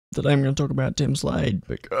Today I'm going to talk about Tim Slade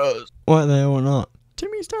because, why the hell not,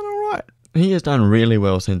 Timmy's done alright. He has done really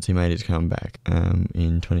well since he made his comeback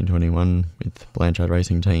in 2021 with Blanchard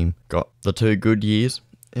Racing Team. Got the 2 good years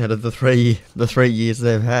out of the three years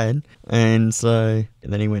they've had. And so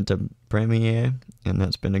then he went to PremiAir, and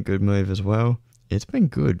that's been a good move as well. It's been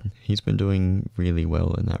good. He's been doing really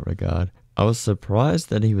well in that regard. I was surprised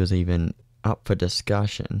that he was even up for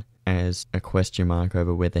discussion as a question mark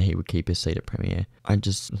over whether he would keep his seat at PremiAir. I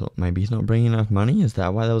just thought maybe he's not bringing enough money. Is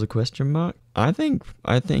that why there was a question mark? I think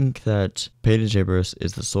that Peter Gibberis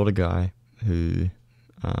is the sort of guy who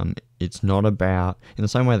it's not about, in the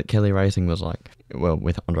same way that Kelly Racing was like, well,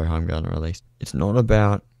 with Andre Heimgartner at least, it's not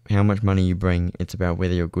about how much money you bring, it's about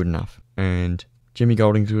whether you're good enough. And Jimmy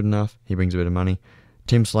Golding's good enough, he brings a bit of money.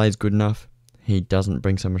 Tim Slade's good enough, he doesn't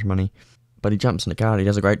bring so much money, but he jumps in the car and he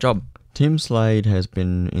does a great job. Tim Slade has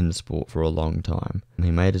been in the sport for a long time.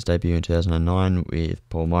 He made his debut in 2009 with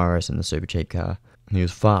Paul Morris in the Super Cheap car. He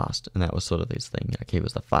was fast, and that was sort of his thing. Like, he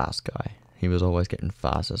was the fast guy. He was always getting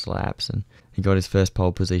fastest laps, and he got his first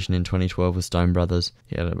pole position in 2012 with Stone Brothers.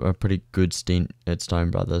 He had a pretty good stint at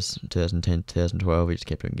Stone Brothers, 2010 to 2012. He just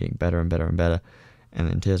kept on getting better and better and better. And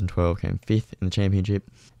then 2012 came 5th in the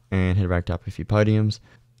championship and had racked up a few podiums.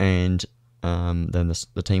 And then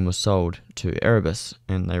the team was sold to Erebus,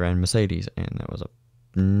 and they ran Mercedes, and that was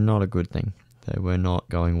not a good thing. They were not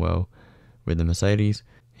going well with the Mercedes.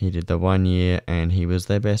 He did the 1 year, and he was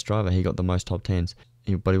their best driver. He got the most top 10s,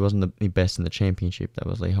 but he wasn't the best in the championship. That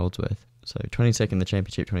was Lee Holdsworth. So 22nd in the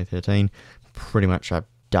championship 2013, pretty much a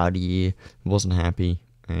dud year. Wasn't happy.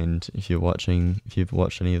 And if you've watched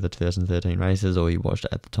any of the 2013 races, or you watched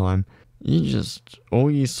it at the time,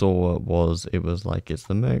 all you saw was, it was like, it's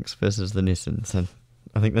the Mercs versus the Nissans. And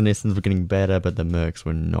I think the Nissans were getting better, but the Mercs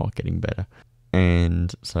were not getting better.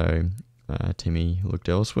 And so Timmy looked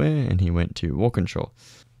elsewhere, and he went to Walkinshaw.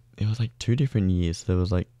 It was like 2 different years. There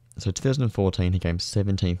was 2014 he came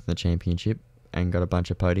 17th in the championship and got a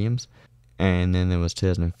bunch of podiums. And then there was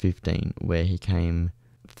 2015 where he came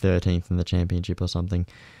 13th in the championship or something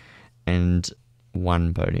and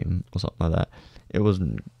 1 podium or something like that. It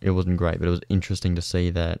wasn't great, but it was interesting to see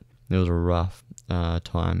that there was a rough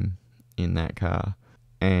time in that car.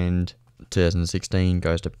 And 2016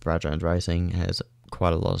 goes to Brad Jones Racing, has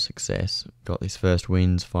quite a lot of success, got his first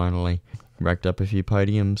wins finally, racked up a few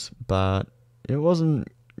podiums, but it wasn't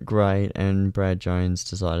great, and Brad Jones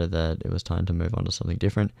decided that it was time to move on to something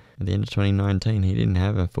different. At the end of 2019, he didn't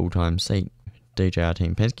have a full-time seat. DJR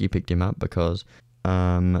Team Penske picked him up because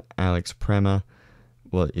Alex Premer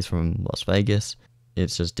is from Las Vegas.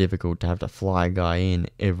 It's just difficult to have to fly a guy in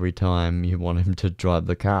every time you want him to drive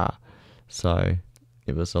the car. So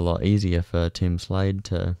it was a lot easier for Tim Slade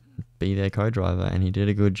to be their co-driver, and he did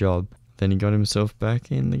a good job. Then he got himself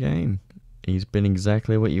back in the game. He's been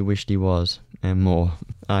exactly what you wished he was, and more.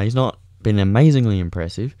 He's not been amazingly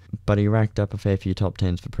impressive, but he racked up a fair few top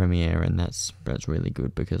 10s for PremiAir, and that's really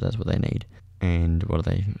good, because that's what they need. And what are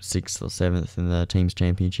they, 6th or 7th in the team's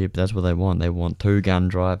championship? That's what they want. They want 2 gun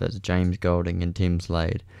drivers, James Golding and Tim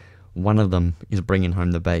Slade. One of them is bringing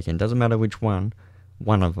home the bacon. Doesn't matter which one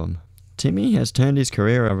of them. Timmy has turned his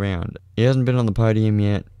career around. He hasn't been on the podium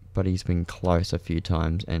yet, but he's been close a few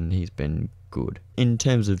times, and he's been good. In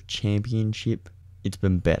terms of championship, it's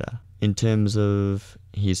been better. In terms of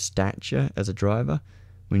his stature as a driver,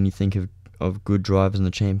 when you think of good drivers in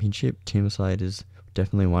the championship, Tim Slade is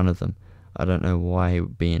definitely one of them. I don't know why he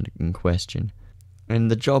would be in question. And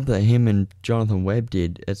the job that him and Jonathan Webb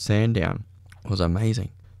did at Sandown was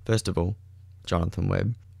amazing. First of all, Jonathan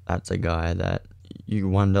Webb, that's a guy that you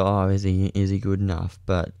wonder, is he good enough?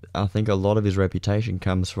 But I think a lot of his reputation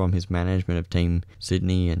comes from his management of Team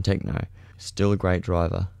Sydney and Techno. Still a great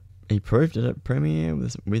driver. He proved it at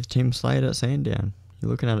PremiAir with Tim Slade at Sandown.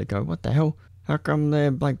 You're looking at it go, what the hell? How come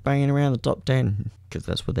they're like banging around the top 10? Because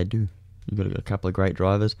that's what they do. You've got a couple of great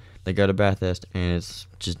drivers. They go to Bathurst and it's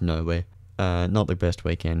just nowhere. Not the best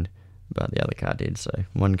weekend, but the other car did. So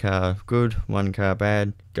 1 car good, 1 car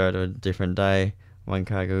bad. Go to a different day. 1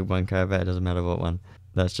 car good, 1 car bad. Doesn't matter what one.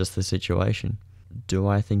 That's just the situation. Do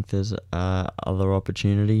I think there's other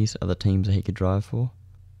opportunities, other teams that he could drive for?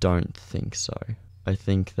 Don't think so. I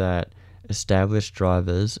think that established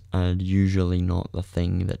drivers are usually not the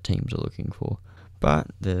thing that teams are looking for. But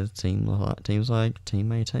there's teams like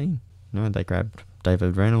Team 18. No, they grabbed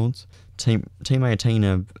David Reynolds. Team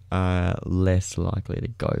 18 are less likely to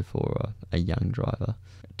go for a young driver.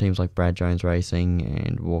 Teams like Brad Jones Racing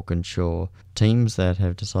and Walkinshaw, teams that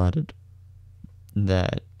have decided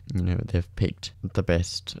that they've picked the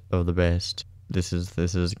best of the best, this is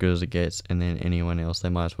as good as it gets, and then anyone else, they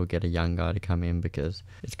might as well get a young guy to come in, because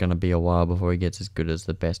it's going to be a while before he gets as good as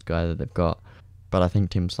the best guy that they've got. But I think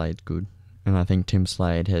Tim Slade's good, and I think Tim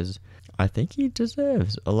Slade I think he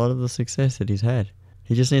deserves a lot of the success that he's had.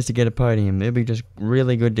 He just needs to get a podium. It'd be just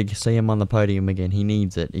really good to see him on the podium again. He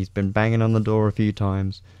needs it. He's been banging on the door a few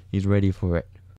times. He's ready for it.